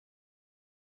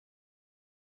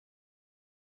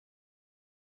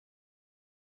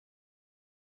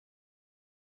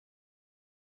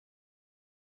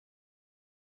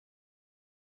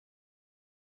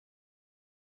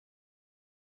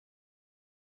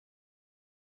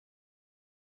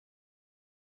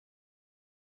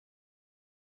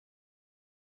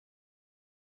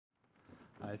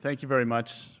Hi, thank you very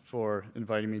much for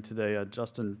inviting me today.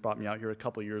 Justin brought me out here a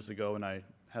couple years ago, and I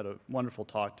had a wonderful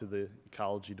talk to the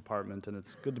ecology department, and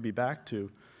it's good to be back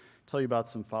to tell you about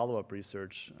some follow-up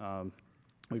research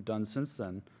we've done since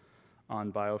then on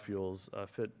biofuels,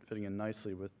 fitting in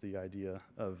nicely with the idea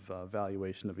of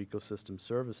valuation of ecosystem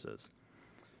services.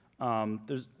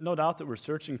 There's no doubt that we're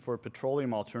searching for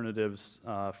petroleum alternatives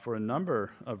for a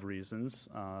number of reasons.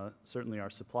 Certainly our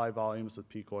supply volumes with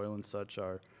peak oil and such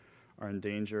are in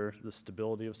danger, the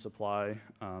stability of supply,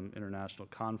 international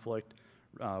conflict.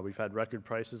 We've had record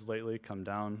prices lately come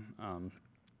down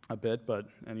a bit, but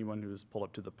anyone who's pulled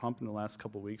up to the pump in the last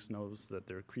couple of weeks knows that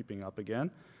they're creeping up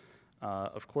again.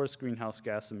 Of course, greenhouse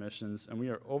gas emissions, and we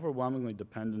are overwhelmingly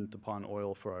dependent upon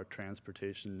oil for our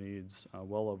transportation needs,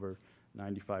 well over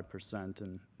 95%,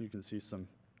 and you can see some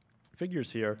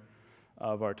figures here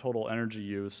of our total energy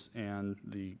use and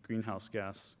the greenhouse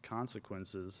gas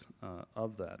consequences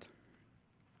of that.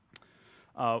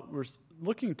 We're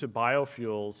looking to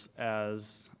biofuels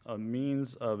as a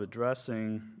means of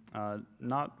addressing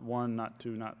not one, not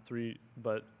two, not three,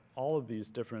 but all of these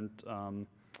different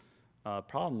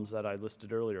problems that I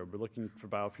listed earlier. We're looking for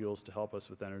biofuels to help us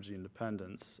with energy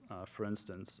independence. For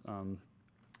instance,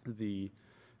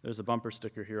 there's a bumper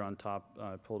sticker here on top.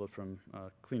 I pulled it from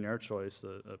Clean Air Choice,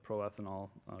 a pro-ethanol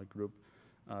group,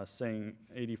 saying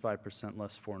 85%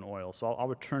 less foreign oil. So I'll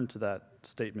return to that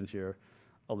statement here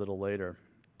a little later.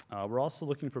 We're also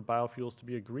looking for biofuels to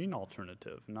be a green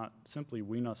alternative, not simply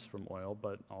wean us from oil,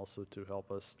 but also to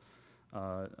help us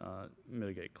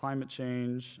mitigate climate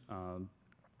change,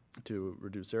 to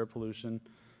reduce air pollution.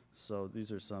 So these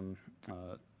are some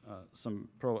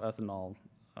pro-ethanol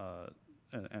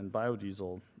and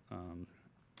biodiesel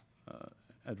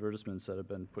advertisements that have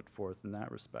been put forth in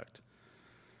that respect.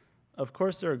 Of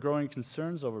course, there are growing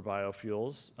concerns over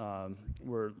biofuels.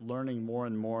 We're learning more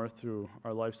and more through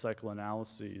our life cycle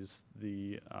analyses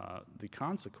the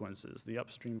consequences, the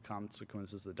upstream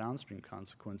consequences, the downstream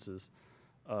consequences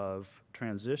of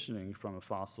transitioning from a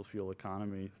fossil fuel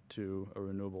economy to a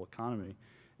renewable economy.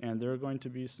 And there are going to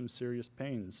be some serious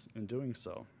pains in doing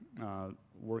so.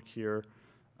 Work here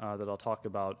that I'll talk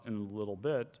about in a little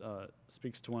bit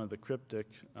speaks to one of the cryptic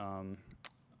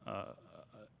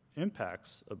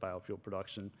impacts of biofuel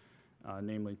production,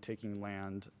 namely taking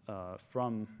land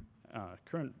from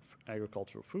current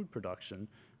agricultural food production,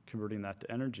 converting that to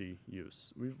energy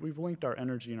use. We've linked our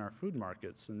energy and our food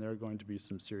markets, and there are going to be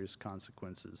some serious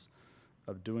consequences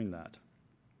of doing that.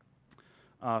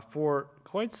 For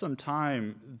quite some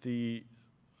time, the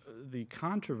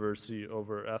controversy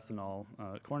over ethanol,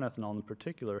 corn ethanol in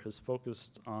particular, has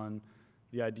focused on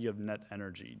the idea of net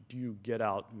energy. Do you get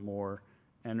out more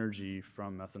energy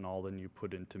from ethanol than you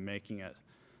put into making it?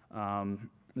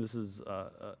 This is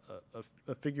a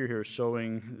figure here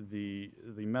showing the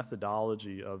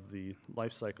methodology of the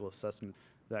life cycle assessment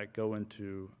that go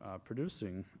into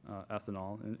producing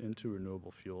ethanol into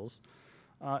renewable fuels.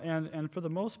 And for the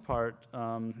most part,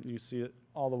 you see it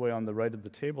all the way on the right of the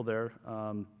table there,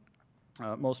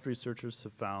 most researchers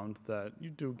have found that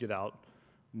you do get out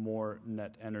more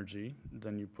net energy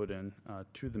than you put in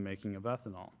to the making of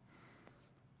ethanol.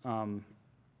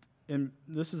 And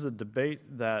this is a debate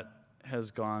that has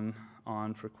gone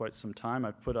on for quite some time.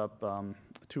 I've put up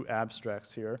two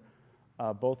abstracts here,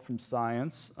 both from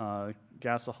Science.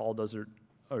 Gasohol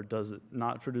does it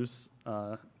not produce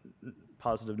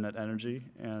positive net energy,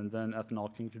 and then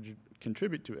ethanol can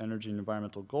contribute to energy and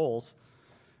environmental goals.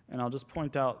 And I'll just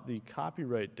point out the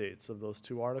copyright dates of those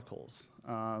two articles,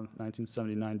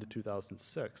 1979 to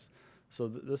 2006. So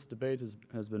this debate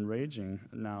has been raging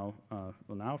now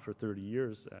for 30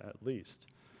 years at least.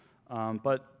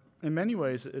 But in many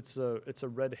ways, it's a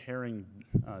red herring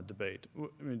debate.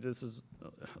 I mean,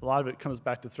 a lot of it comes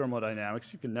back to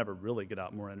thermodynamics. You can never really get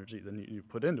out more energy than you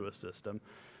put into a system.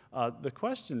 The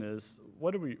question is,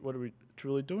 what are we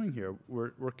truly doing here?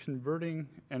 We're converting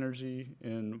energy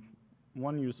in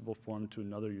one usable form to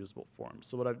another usable form.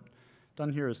 So what I've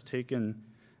done here is taken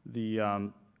the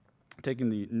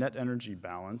net energy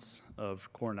balance of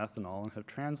corn ethanol and have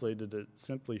translated it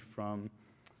simply from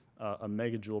a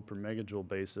megajoule per megajoule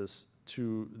basis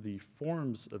to the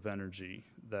forms of energy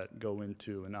that go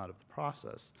into and out of the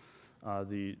process.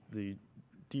 The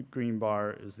deep green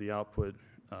bar is the output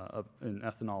in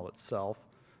ethanol itself.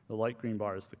 The light green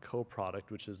bar is the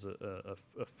co-product, which is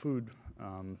a food,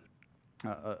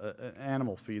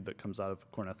 animal feed that comes out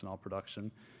of corn ethanol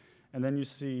production. And then you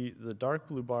see the dark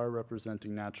blue bar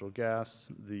representing natural gas,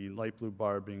 the light blue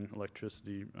bar being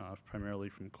electricity primarily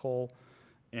from coal,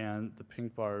 and the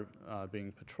pink bar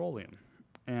being petroleum.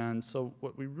 And so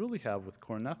what we really have with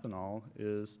corn ethanol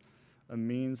is a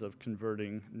means of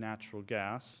converting natural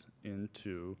gas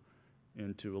into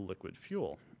a liquid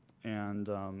fuel. And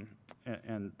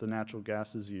the natural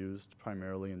gas is used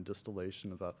primarily in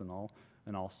distillation of ethanol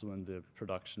and also in the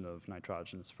production of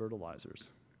nitrogenous fertilizers.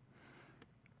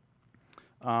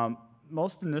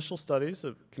 Most initial studies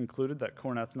have concluded that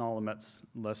corn ethanol emits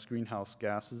less greenhouse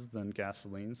gases than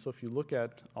gasoline. So if you look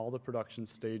at all the production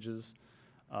stages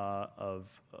of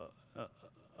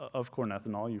corn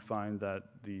ethanol, you find that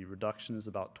the reduction is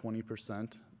about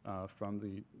 20% from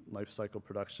the life cycle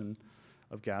production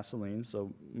of gasoline. So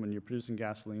when you're producing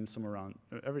gasoline, somewhere around,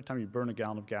 every time you burn a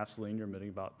gallon of gasoline, you're emitting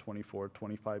about 24,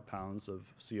 25 pounds of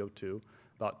CO2.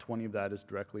 About 20 of that is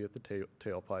directly at the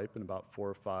tailpipe, and about 4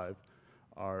 or 5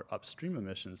 are upstream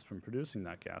emissions from producing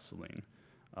that gasoline.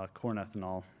 Corn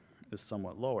ethanol is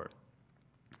somewhat lower.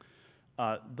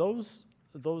 Those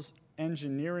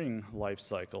engineering life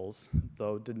cycles,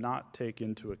 though, did not take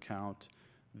into account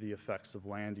the effects of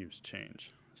land use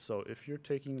change. So if you're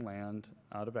taking land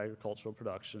out of agricultural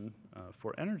production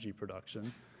for energy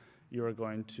production, you are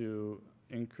going to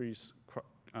increase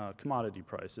commodity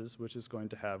prices, which is going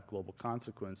to have global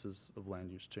consequences of land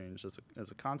use change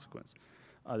as a consequence.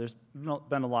 There's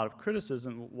been a lot of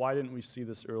criticism. Why didn't we see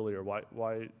this earlier? Why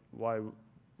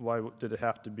did it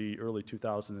have to be early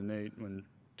 2008 when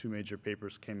 2 major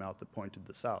papers came out that pointed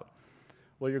this out?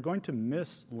 Well, you're going to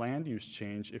miss land use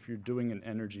change if you're doing an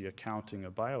energy accounting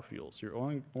of biofuels. You're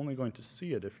only going to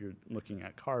see it if you're looking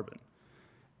at carbon.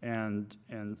 And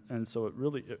so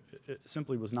it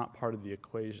simply was not part of the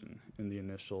equation in the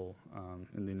initial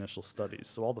studies.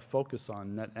 So all the focus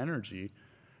on net energy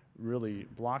really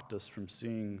blocked us from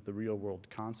seeing the real world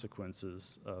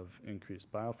consequences of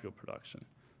increased biofuel production.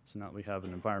 So now we have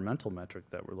an environmental metric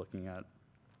that we're looking at.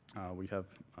 We have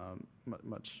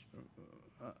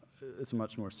it's a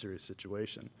much more serious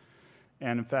situation.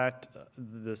 And in fact,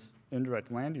 this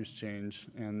indirect land use change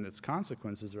and its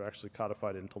consequences are actually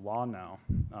codified into law now.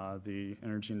 The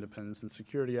Energy Independence and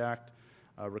Security Act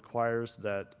requires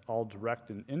that all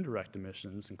direct and indirect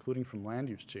emissions, including from land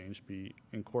use change, be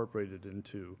incorporated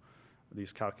into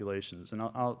these calculations.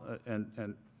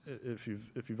 And if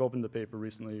you've opened the paper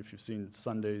recently, if you've seen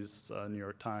Sunday's New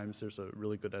York Times, there's a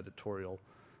really good editorial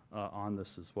on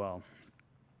this as well.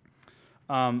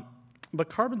 But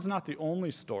carbon's not the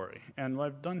only story. And what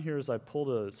I've done here is I pulled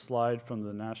a slide from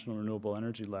the National Renewable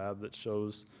Energy Lab that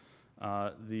shows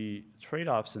the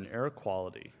trade-offs in air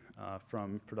quality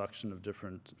from production of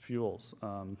different fuels,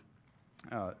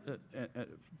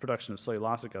 production of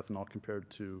cellulosic ethanol compared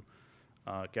to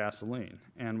gasoline.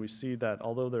 And we see that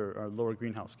although there are lower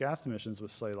greenhouse gas emissions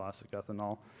with cellulosic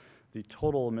ethanol, the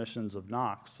total emissions of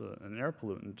NOx, an air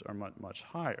pollutant, are much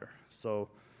higher. So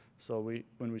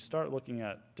when we start looking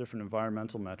at different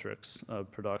environmental metrics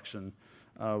of production,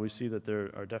 we see that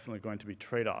there are definitely going to be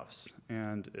trade-offs.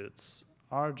 And it's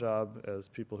our job as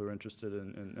people who are interested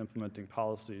in implementing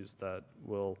policies that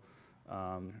will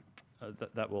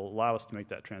allow us to make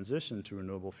that transition to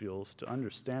renewable fuels to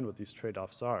understand what these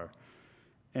trade-offs are.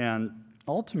 And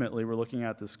ultimately, we're looking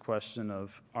at this question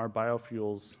of, are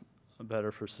biofuels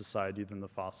better for society than the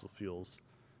fossil fuels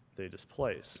they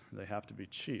displace? They have to be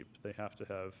cheap. They have to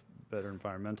have better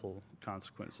environmental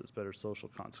consequences, better social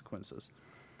consequences.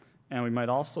 And we might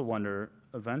also wonder,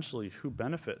 eventually, who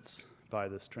benefits by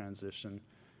this transition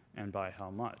and by how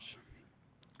much?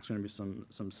 There's going to be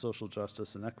some social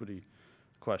justice and equity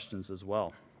questions as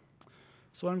well.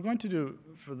 So what I'm going to do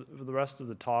for the rest of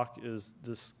the talk is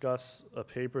discuss a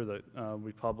paper that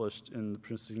we published in the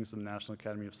Proceedings of the National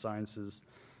Academy of Sciences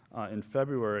in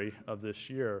February of this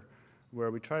year,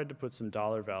 where we tried to put some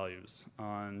dollar values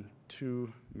on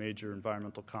 2 major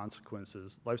environmental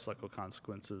consequences, life cycle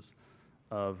consequences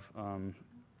of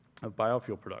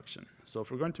biofuel production. So if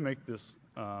we're going to make this,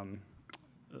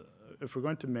 if we're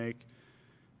going to make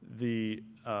the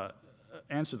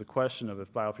answer the question of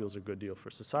if biofuels are a good deal for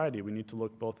society, we need to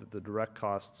look both at the direct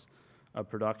costs of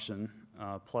production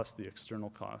plus the external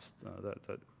cost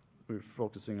that we're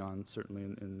focusing on certainly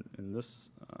in this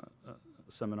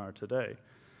seminar today.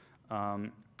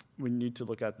 We need to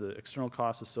look at the external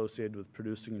costs associated with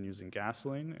producing and using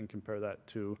gasoline and compare that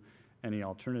to any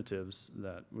alternatives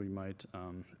that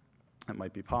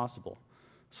might be possible.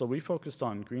 So we focused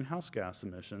on greenhouse gas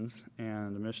emissions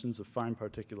and emissions of fine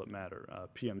particulate matter,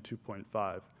 PM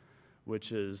 2.5,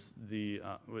 which is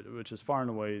far and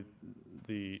away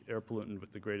the air pollutant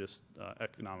with the greatest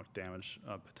economic damage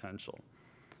potential.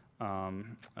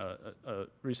 A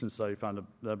recent study found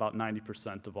that about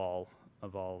 90% of all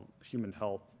human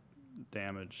health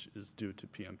damage is due to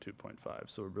PM 2.5.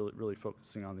 So we're really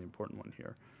focusing on the important one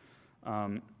here.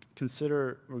 we're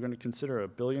going to consider a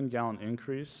billion-gallon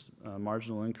increase,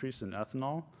 marginal increase in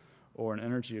ethanol, or an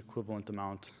energy equivalent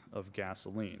amount of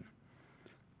gasoline.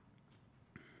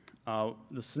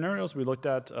 The scenarios we looked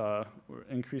at were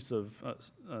increase of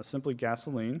simply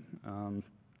gasoline,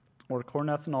 or corn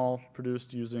ethanol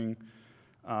produced using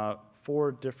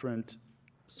 4 different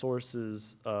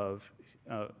sources of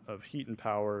heat and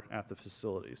power at the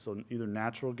facility. So either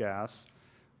natural gas,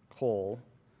 coal,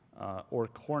 or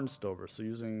corn stover, so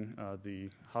using the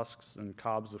husks and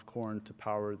cobs of corn to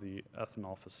power the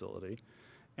ethanol facility.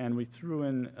 And we threw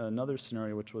in another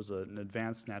scenario, which was an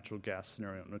advanced natural gas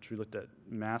scenario, in which we looked at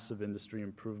massive industry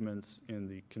improvements in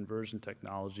the conversion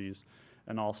technologies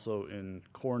and also in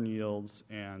corn yields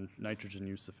and nitrogen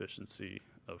use efficiency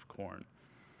of corn.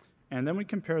 And then we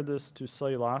compared this to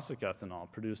cellulosic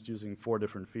ethanol produced using 4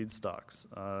 different feedstocks: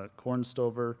 corn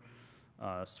stover,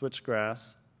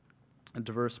 switchgrass,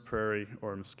 diverse prairie,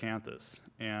 or miscanthus.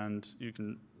 And you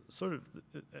can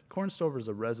corn stover is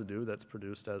a residue that's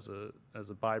produced as a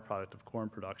byproduct of corn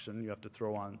production. You have to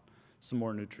throw on some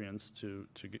more nutrients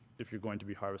if you're going to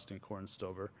be harvesting corn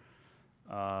stover.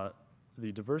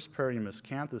 The diverse prairie and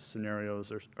miscanthus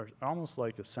scenarios are almost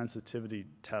like a sensitivity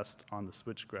test on the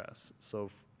switchgrass. So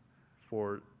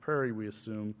for prairie, we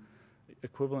assume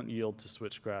equivalent yield to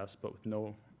switchgrass, but with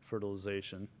no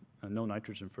fertilization, no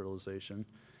nitrogen fertilization.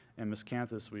 And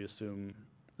miscanthus, we assume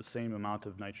the same amount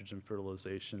of nitrogen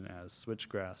fertilization as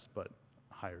switchgrass, but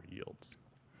higher yields.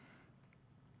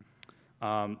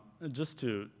 Just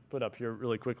to put up here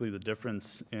really quickly the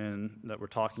difference that we're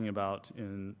talking about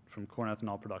from corn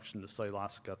ethanol production to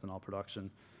cellulosic ethanol production.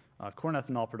 Corn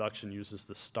ethanol production uses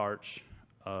the starch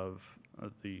of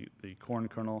the corn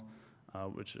kernel,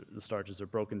 which the starches are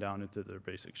broken down into their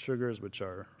basic sugars, which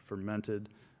are fermented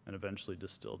and eventually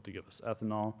distilled to give us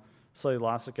ethanol.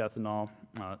 Cellulosic ethanol,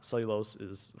 cellulose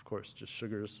is, of course, just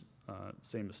sugars,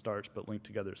 same as starch, but linked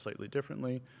together slightly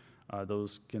differently.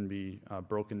 Those can be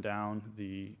broken down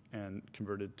and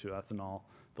converted to ethanol.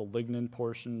 The lignin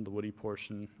portion, the woody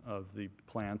portion of the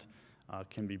plant,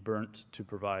 can be burnt to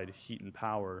provide heat and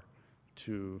power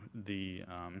to the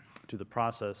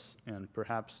process, and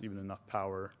perhaps even enough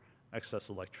power, excess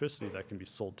electricity, that can be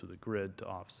sold to the grid to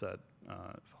offset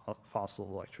fossil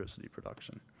electricity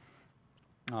production.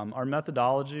 Our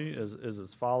methodology is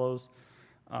as follows.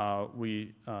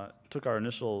 We took our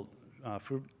initial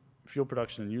fuel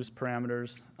production and use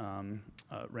parameters,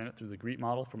 ran it through the GREET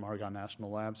model from Argonne National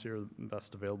Labs here, the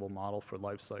best available model for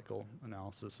life cycle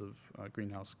analysis of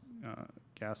greenhouse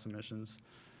gas emissions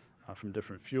from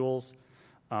different fuels.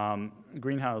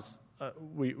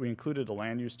 We included a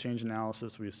land use change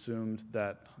analysis. We assumed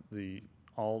that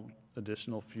all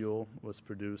additional fuel was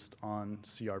produced on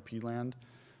CRP land.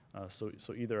 So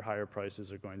either higher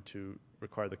prices are going to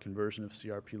require the conversion of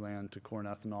CRP land to corn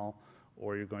ethanol,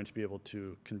 or you're going to be able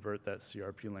to convert that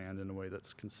CRP land in a way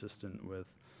that's consistent with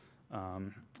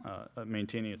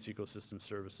maintaining its ecosystem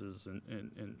services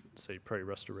in say, prairie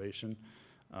restoration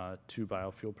to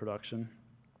biofuel production.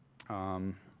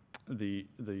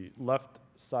 The left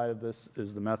side of this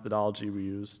is the methodology we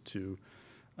use to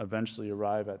eventually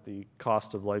arrive at the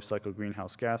cost of life cycle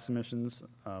greenhouse gas emissions.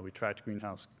 We tracked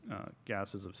greenhouse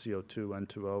gases of CO2,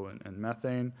 N2O, and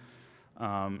methane,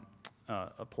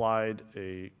 applied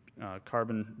a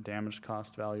carbon damage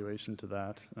cost valuation to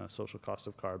that, social cost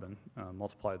of carbon,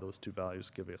 multiply those 2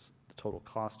 values, give us the total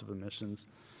cost of emissions.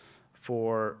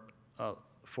 For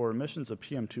emissions of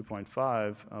PM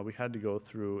 2.5, we had to go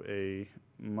through a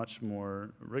much more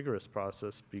rigorous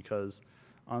process because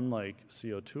unlike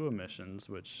CO2 emissions,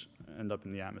 which end up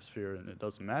in the atmosphere and it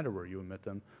doesn't matter where you emit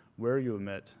them, where you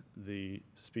emit the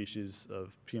species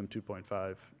of PM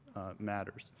 2.5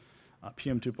 matters.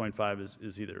 PM 2.5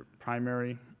 is either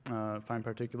primary fine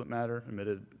particulate matter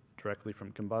emitted directly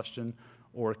from combustion,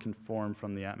 or it can form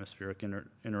from the atmospheric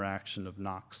interaction of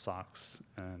NOx, SOx,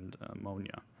 and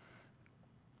ammonia.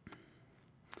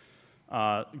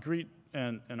 GREET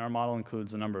and our model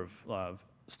includes a number of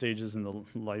stages in the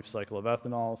life cycle of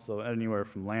ethanol, so anywhere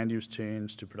from land use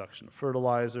change to production of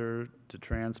fertilizer, to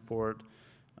transport,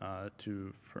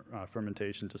 to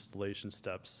fermentation, distillation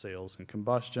steps, sales, and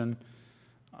combustion.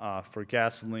 For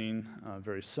gasoline,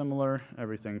 very similar,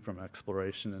 everything from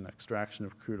exploration and extraction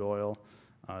of crude oil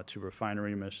to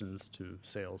refinery emissions to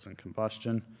sales and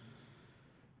combustion.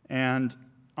 And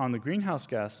on the greenhouse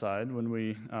gas side, when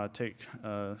we take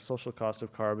social cost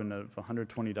of carbon of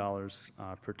 $120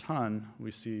 per ton,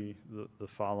 we see the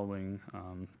following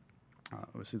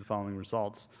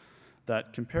results.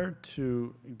 That compared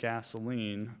to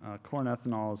gasoline, corn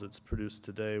ethanol as it's produced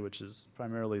today, which is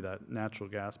primarily that natural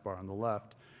gas bar on the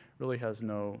left, really has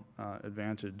no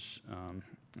advantage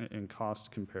in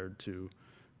cost compared to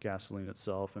gasoline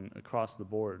itself, and across the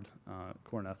board,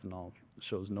 corn ethanol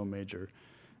shows no major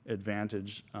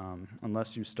advantage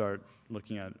unless you start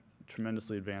looking at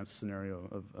tremendously advanced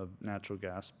scenario of natural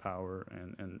gas power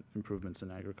and improvements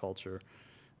in agriculture,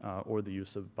 or the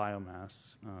use of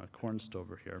biomass, corn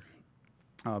stover here.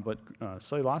 But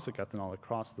cellulosic ethanol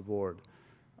across the board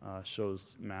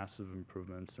shows massive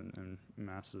improvements and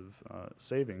massive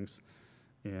savings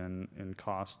in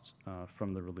cost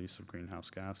from the release of greenhouse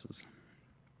gases.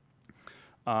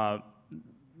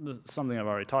 Something I've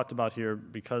already talked about here,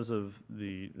 because of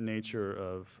the nature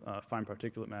of fine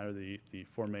particulate matter, the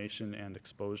formation and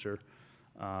exposure,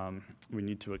 we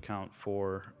need to account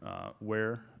for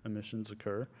where emissions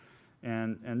occur.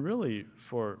 And really,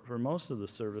 for most of the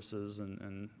services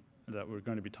and that we're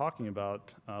going to be talking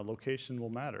about, location will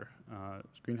matter.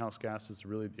 Greenhouse gas is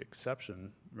really the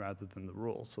exception rather than the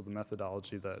rule. So the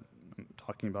methodology that I'm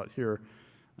talking about here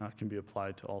can be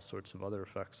applied to all sorts of other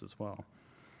effects as well.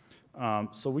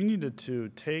 So we needed to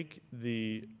take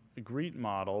the GREET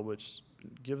model, which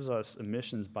gives us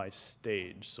emissions by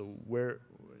stage. So where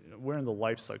in the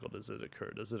life cycle does it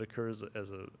occur? Does it occur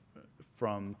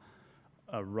from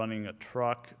running a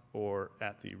truck or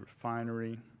at the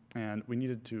refinery? And we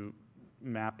needed to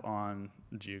map on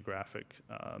geographic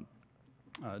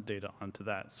data onto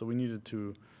that. So we needed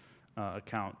to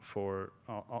account for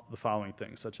all the following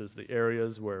things, such as the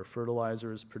areas where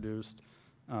fertilizer is produced,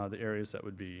 the areas that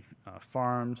would be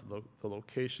farmed, the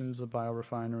locations of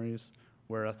biorefineries,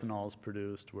 where ethanol is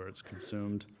produced, where it's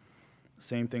consumed.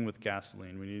 Same thing with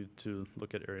gasoline. We needed to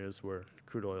look at areas where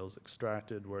crude oil is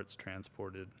extracted, where it's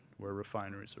transported, where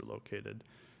refineries are located,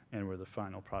 and where the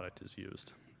final product is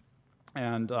used.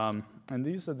 And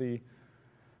these are the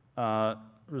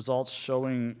results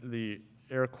showing the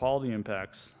air quality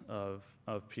impacts of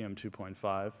PM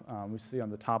 2.5. We see on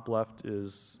the top left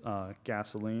is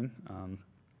gasoline,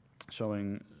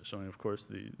 showing of course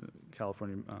the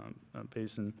California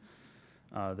basin,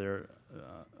 their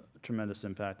tremendous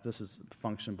impact. This is a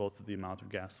function both of the amount of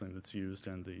gasoline that's used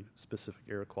and the specific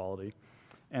air quality.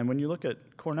 And when you look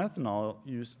at corn ethanol,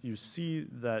 you see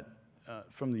that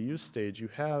from the use stage, you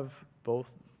have both.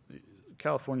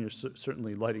 California is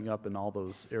certainly lighting up in all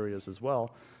those areas as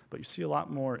well, but you see a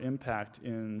lot more impact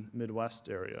in Midwest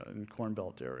area, in Corn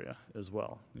Belt area as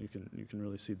well. You can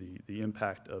really see the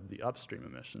impact of the upstream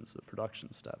emissions, the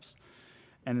production steps.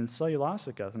 And in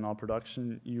cellulosic ethanol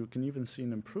production, you can even see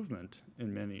an improvement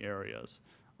in many areas.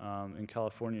 In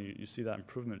California, you see that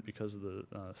improvement because of the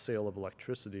sale of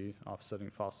electricity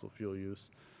offsetting fossil fuel use,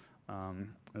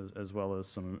 as well as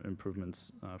some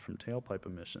improvements from tailpipe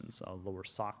emissions, lower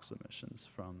SOx emissions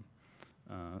from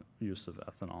use of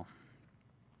ethanol.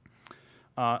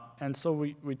 And so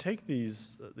we take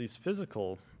these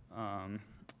physical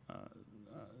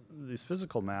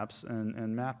maps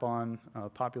and map on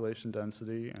population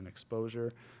density and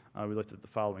exposure. We looked at the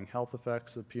following health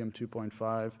effects of PM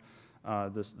 2.5.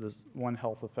 This one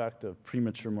health effect of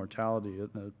premature mortality, a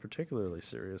particularly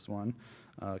serious one,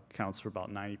 accounts for about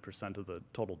 90% of the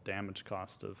total damage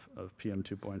cost of PM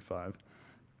 2.5.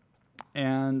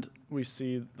 And we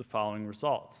see the following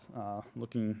results,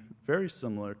 looking very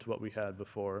similar to what we had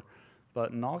before,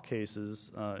 but in all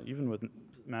cases, even with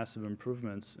massive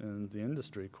improvements in the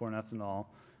industry, corn ethanol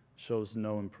shows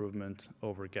no improvement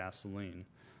over gasoline.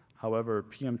 However,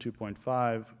 PM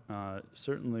 2.5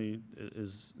 certainly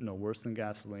is no worse than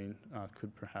gasoline,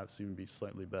 could perhaps even be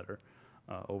slightly better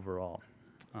overall.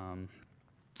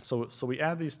 So we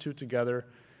add these two together,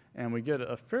 and we get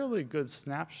a fairly good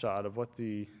snapshot of what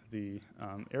the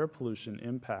air pollution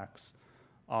impacts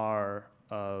are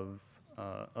of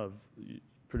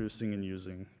producing and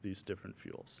using these different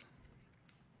fuels.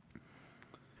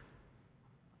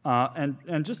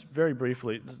 And just very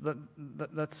briefly,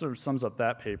 that sort of sums up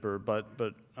that paper,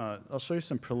 but I'll show you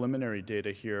some preliminary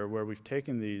data here where we've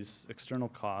taken these external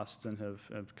costs and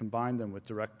have combined them with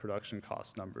direct production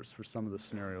cost numbers for some of the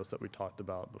scenarios that we talked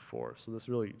about before. So this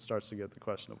really starts to get the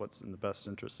question of what's in the best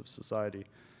interest of society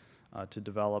to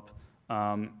develop.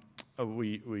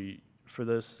 We for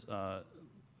this,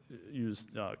 used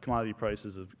commodity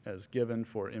prices as given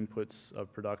for inputs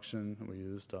of production. We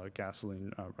used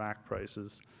gasoline rack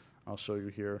prices. I'll show you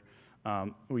here.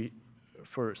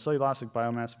 For cellulosic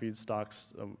biomass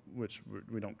feedstocks, which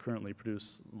we don't currently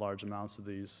produce large amounts of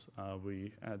these,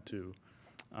 we had to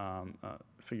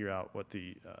figure out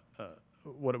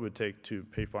what it would take to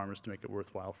pay farmers to make it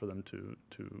worthwhile for them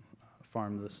to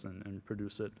farm this and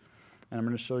produce it. And I'm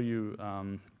going to show you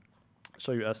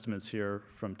estimates here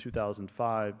from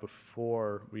 2005,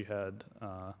 before we had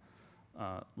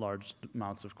large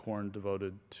amounts of corn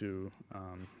devoted to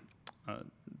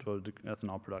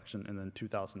ethanol production, and then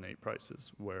 2008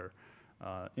 prices, where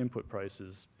input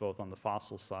prices, both on the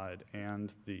fossil side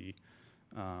and the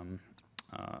and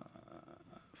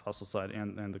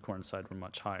the corn side, were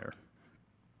much higher.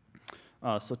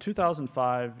 So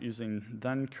 2005, using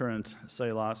then current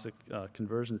cellulosic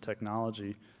conversion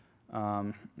technology,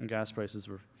 gas prices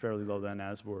were fairly low then,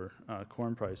 as were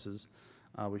corn prices.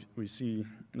 We see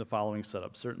the following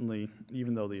setup. Certainly,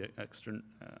 even though the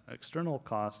external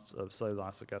costs of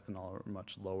cellulosic ethanol are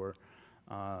much lower,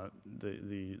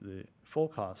 the full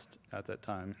cost at that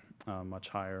time much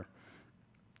higher.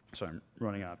 So I'm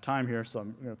running out of time here, so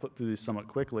I'm going to flip through these somewhat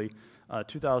quickly.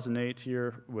 2008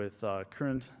 here, with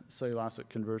current cellulosic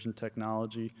conversion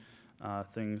technology,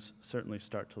 things certainly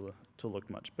start to look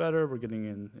much better. We're getting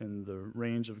in the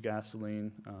range of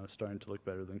gasoline, starting to look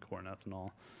better than corn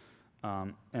ethanol.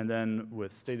 And then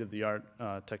with state-of-the-art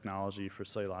technology for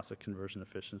cellulosic conversion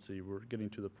efficiency, we're getting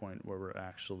to the point where we're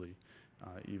actually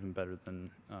even better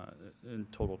than, in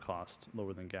total cost,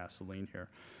 lower than gasoline here.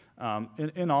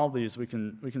 In all these, we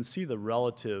can see the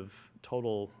relative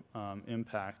total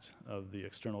impact of the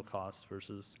external costs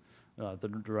versus the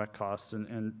direct costs.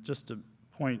 And just to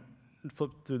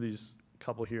flip through these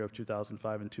couple here of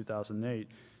 2005 and 2008,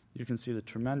 you can see the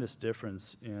tremendous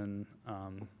difference in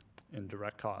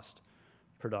direct cost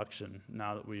production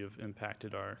now that we have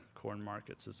impacted our corn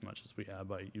markets as much as we have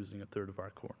by using a third of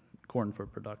our corn for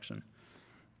production.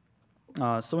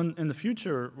 So in the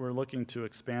future, we're looking to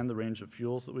expand the range of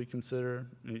fuels that we consider,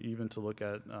 even to look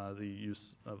at the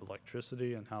use of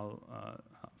electricity and how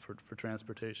for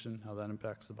transportation, how that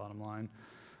impacts the bottom line.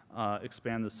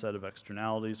 Expand the set of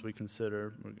externalities we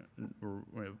consider.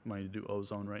 We have money to do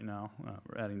ozone right now.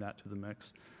 We're adding that to the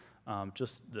mix.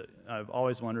 I've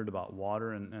always wondered about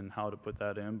water and how to put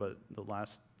that in, but the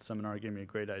last seminar gave me a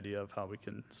great idea of how we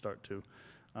can start to,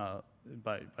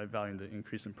 by valuing the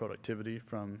increase in productivity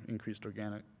from increased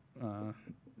organic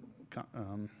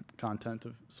content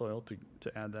of soil,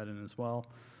 to add that in as well.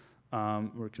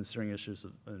 We're considering issues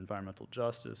of environmental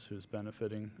justice, who's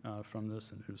benefiting from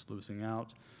this and who's losing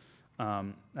out.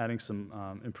 Adding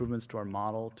some improvements to our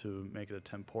model to make it a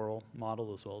temporal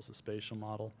model as well as a spatial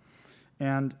model.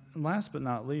 And last but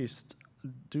not least,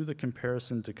 do the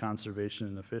comparison to conservation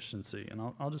and efficiency. And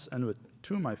I'll just end with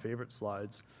two of my favorite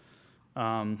slides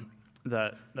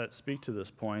that speak to this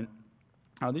point.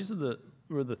 These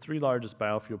were the three largest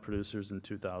biofuel producers in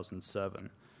 2007,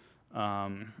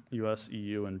 US,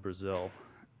 EU, and Brazil,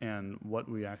 and what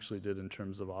we actually did in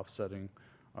terms of offsetting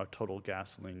our total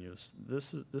gasoline use.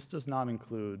 This does not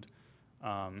include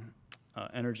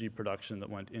energy production that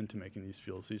went into making these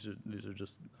fuels. These are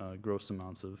just gross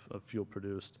amounts of fuel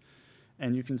produced.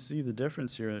 And you can see the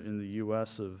difference here in the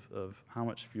US of how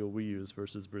much fuel we use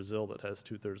versus Brazil, that has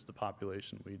 2/3 the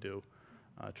population we do.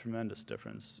 Tremendous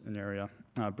difference in area.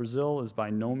 Brazil is by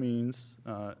no means,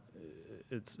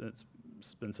 it's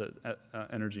been said,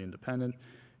 energy independent.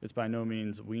 It's by no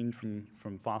means weaned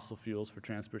from fossil fuels for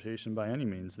transportation by any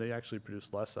means. They actually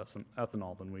produce less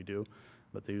ethanol than we do,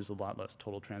 but they use a lot less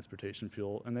total transportation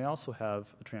fuel. And they also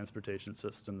have a transportation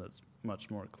system that's much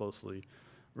more closely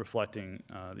reflecting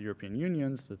the European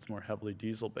Union's, that's more heavily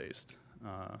diesel-based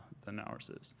than ours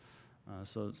is.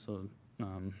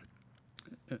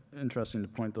 Interesting to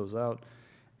point those out.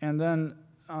 And then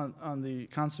on the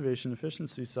conservation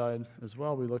efficiency side as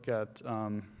well, we look at,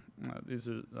 these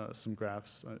are some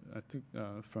graphs, I think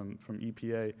from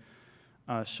EPA,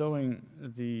 showing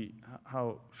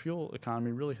how fuel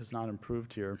economy really has not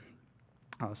improved here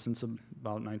since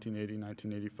about 1980,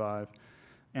 1985.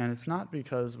 And it's not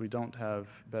because we don't have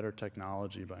better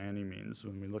technology by any means.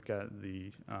 When we look at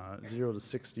the 0 to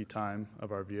 60 time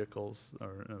of our vehicles,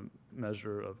 or a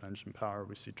measure of engine power,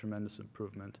 we see tremendous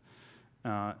improvement.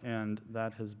 And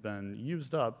that has been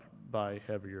used up by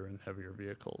heavier and heavier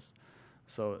vehicles.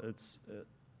 So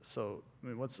I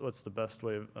mean, what's the best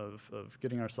way of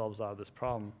getting ourselves out of this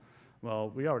problem?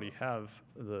 Well, we already have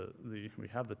we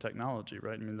have the technology,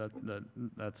 right? I mean,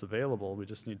 that's available. We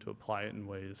just need to apply it in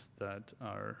ways that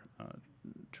are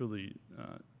truly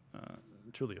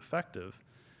effective.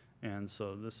 And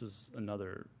so this is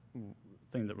another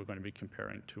thing that we're going to be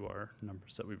comparing to our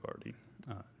numbers that we've already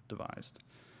devised.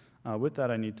 With that,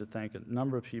 I need to thank a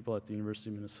number of people at the University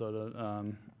of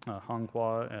Minnesota, Hong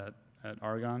Hua at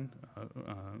Argonne,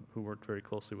 who worked very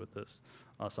closely with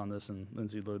us on this, and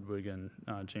Lindsay Ludwig and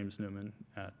James Newman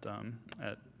at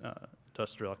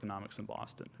Industrial Economics in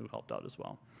Boston, who helped out as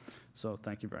well. So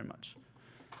thank you very much.